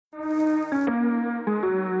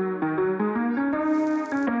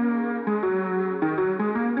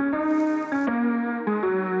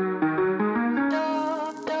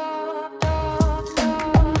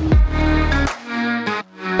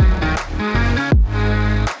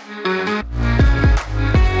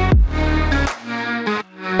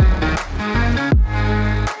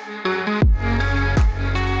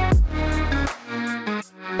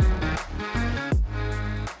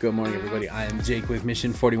I am Jake with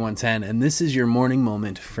Mission 4110, and this is your morning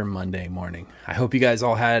moment for Monday morning. I hope you guys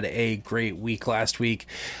all had a great week last week,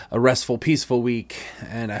 a restful, peaceful week,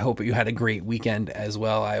 and I hope you had a great weekend as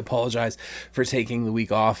well. I apologize for taking the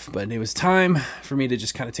week off, but it was time for me to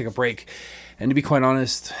just kind of take a break. And to be quite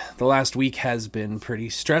honest, the last week has been pretty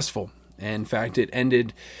stressful. In fact, it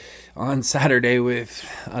ended on Saturday with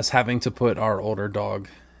us having to put our older dog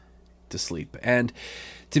to sleep. And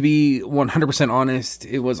to be 100% honest,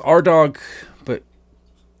 it was our dog, but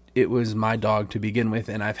it was my dog to begin with.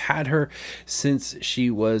 And I've had her since she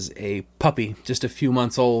was a puppy, just a few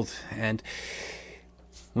months old. And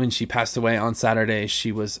when she passed away on Saturday,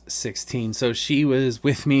 she was 16. So she was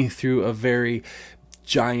with me through a very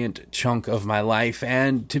giant chunk of my life.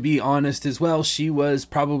 And to be honest as well, she was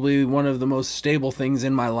probably one of the most stable things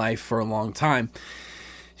in my life for a long time.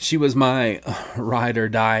 She was my ride or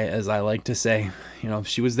die, as I like to say. You know,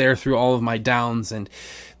 she was there through all of my downs and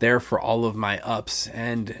there for all of my ups.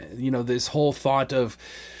 And, you know, this whole thought of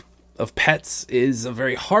pets is a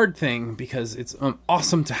very hard thing because it's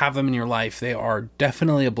awesome to have them in your life. They are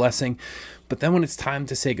definitely a blessing. But then when it's time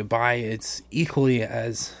to say goodbye, it's equally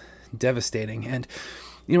as devastating. And,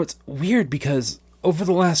 you know, it's weird because over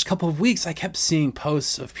the last couple of weeks, I kept seeing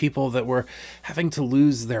posts of people that were having to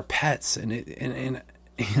lose their pets. And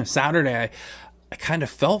Saturday, I kind of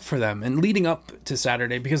felt for them. And leading up to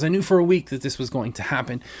Saturday, because I knew for a week that this was going to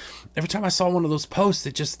happen, every time I saw one of those posts,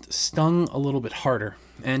 it just stung a little bit harder.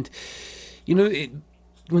 And, you know,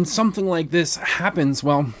 when something like this happens,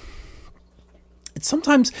 well, it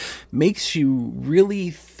sometimes makes you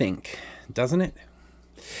really think, doesn't it?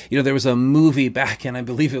 You know, there was a movie back in, I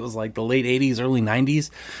believe it was like the late 80s, early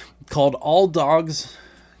 90s, called All Dogs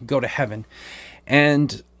Go to Heaven.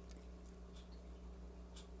 And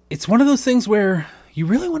it's one of those things where you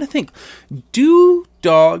really want to think, do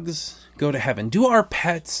dogs go to heaven? Do our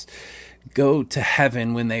pets go to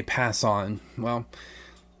heaven when they pass on? Well,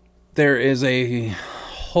 there is a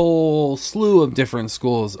whole slew of different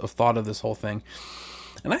schools of thought of this whole thing.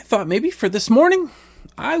 And I thought maybe for this morning,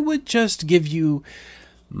 I would just give you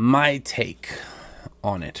my take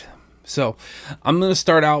on it. So I'm going to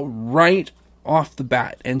start out right off the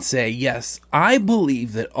bat and say, yes, I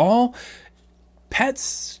believe that all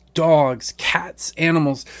pets, dogs, cats,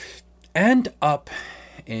 animals end up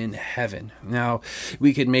in heaven. Now,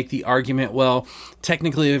 we could make the argument, well,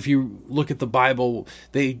 technically, if you look at the Bible,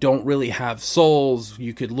 they don't really have souls.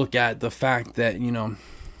 You could look at the fact that, you know,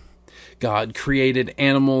 God created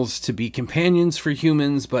animals to be companions for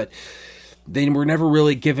humans, but they were never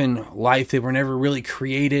really given life. They were never really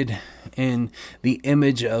created in the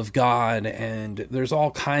image of God. And there's all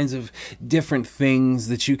kinds of different things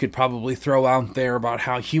that you could probably throw out there about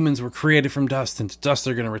how humans were created from dust and to dust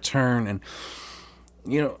they're going to return. And,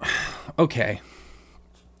 you know, okay,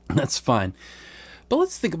 that's fine. But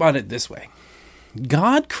let's think about it this way.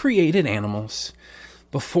 God created animals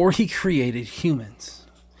before he created humans.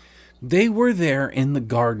 They were there in the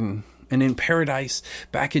garden and in paradise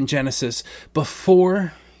back in Genesis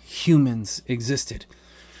before humans existed.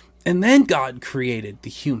 And then God created the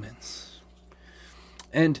humans.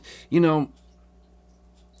 And, you know,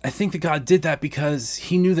 I think that God did that because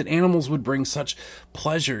he knew that animals would bring such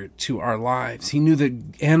pleasure to our lives. He knew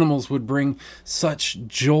that animals would bring such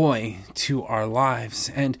joy to our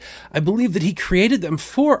lives. And I believe that he created them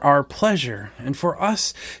for our pleasure and for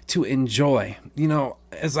us to enjoy. You know,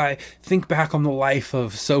 as I think back on the life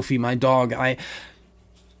of Sophie, my dog, I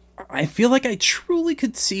feel like I truly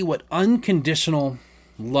could see what unconditional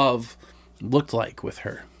love looked like with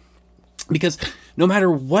her. Because no matter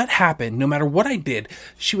what happened, no matter what I did,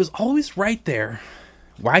 she was always right there,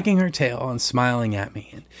 wagging her tail and smiling at me.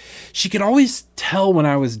 And she could always tell when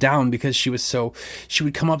I was down because she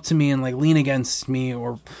would come up to me and like lean against me,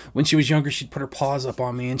 or when she was younger, she'd put her paws up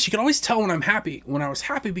on me. And she could always tell when I was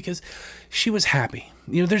happy because she was happy.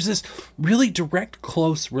 You know, there's this really direct,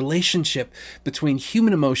 close relationship between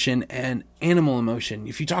human emotion and animal emotion.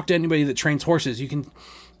 If you talk to anybody that trains horses,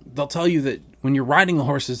 they'll tell you that when you're riding the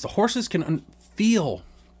horses can feel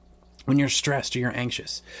when you're stressed or you're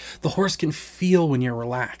anxious. The horse can feel when you're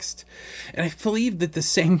relaxed. And I believe that the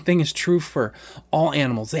same thing is true for all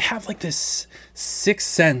animals. They have like this sixth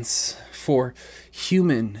sense for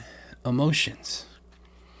human emotions.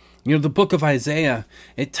 You know, the book of Isaiah,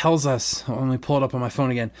 it tells us, let me pull it up on my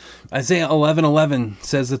phone again. Isaiah 11:11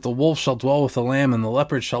 says that the wolf shall dwell with the lamb, and the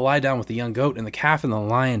leopard shall lie down with the young goat, and the calf and the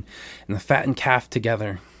lion, and the fattened calf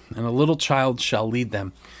together, and a little child shall lead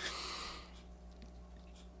them.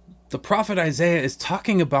 The prophet Isaiah is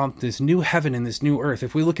talking about this new heaven and this new earth.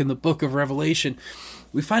 If we look in the book of Revelation,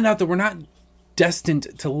 we find out that we're not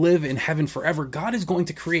destined to live in heaven forever, God is going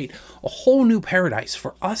to create a whole new paradise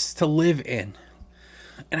for us to live in.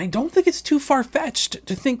 And I don't think it's too far-fetched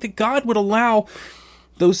to think that God would allow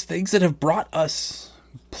those things that have brought us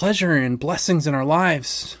pleasure and blessings in our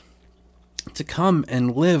lives to come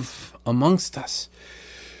and live amongst us.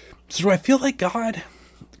 So do I feel like God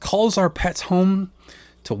calls our pets home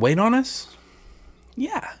to wait on us?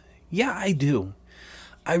 Yeah, I do.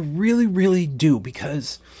 I really, really do,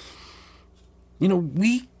 because,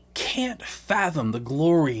 we can't fathom the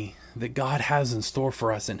glory that God has in store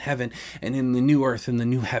for us in heaven and in the new earth and the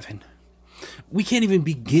new heaven. We can't even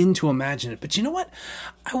begin to imagine it. But you know what?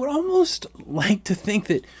 I would almost like to think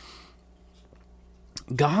that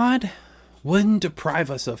God wouldn't deprive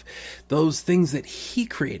us of those things that He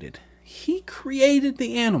created. He created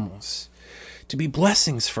the animals to be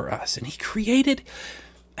blessings for us. And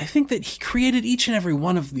I think that He created each and every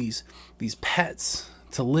one of these pets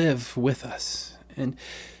to live with us and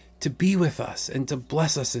to be with us and to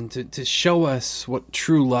bless us and to show us what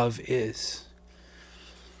true love is.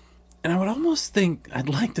 And I'd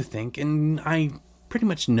like to think, and I pretty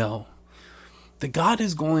much know, that God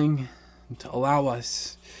is going to allow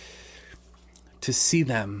us to see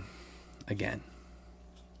them again.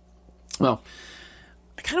 Well,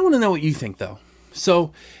 I kind of want to know what you think, though.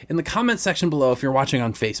 So in the comment section below, if you're watching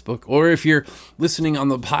on Facebook, or if you're listening on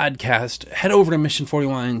the podcast, head over to Mission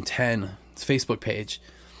 4110's Facebook page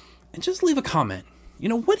and just leave a comment.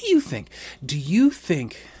 What do you think? Do you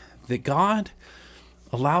think that God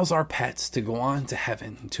allows our pets to go on to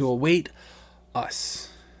heaven, to await us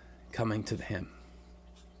coming to Him?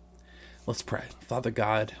 Let's pray. Father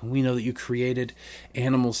God, we know that You created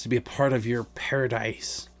animals to be a part of Your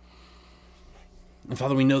paradise. And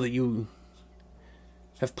Father, we know that You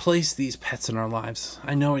have placed these pets in our lives.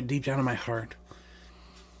 I know it deep down in my heart,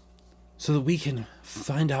 so that we can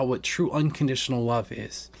find out what true unconditional love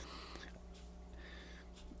is.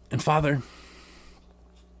 And Father,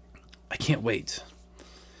 I can't wait.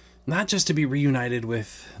 Not just to be reunited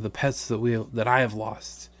with the pets that I have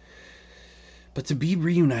lost, but to be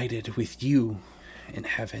reunited with You in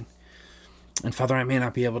heaven. And Father, I may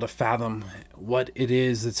not be able to fathom what it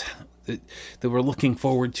is that we're looking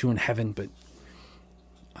forward to in heaven, but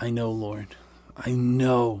I know, Lord, I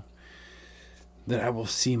know that I will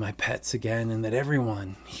see my pets again, and that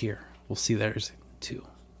everyone here will see theirs too.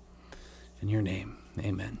 In Your name,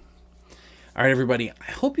 amen. All right, everybody,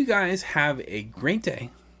 I hope you guys have a great day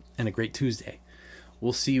and a great Tuesday.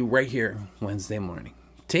 We'll see you right here Wednesday morning.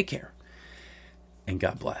 Take care, and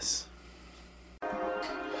God bless.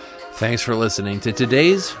 Thanks for listening to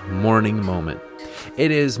today's Morning Moment. It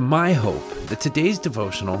is my hope that today's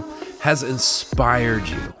devotional has inspired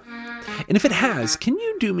you. And if it has, can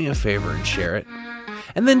you do me a favor and share it?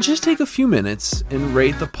 And then just take a few minutes and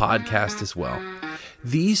rate the podcast as well.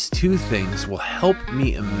 These two things will help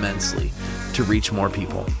me immensely to reach more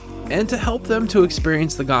people and to help them to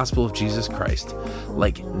experience the gospel of Jesus Christ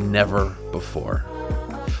like never before.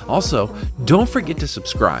 Also, don't forget to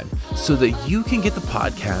subscribe so that you can get the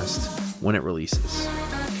podcast when it releases.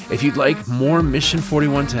 If you'd like more Mission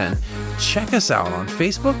 4110, check us out on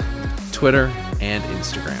Facebook, Twitter, and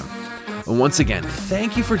Instagram. And once again,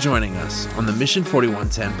 thank you for joining us on the Mission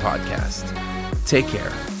 4110 podcast. Take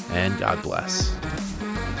care, and God bless.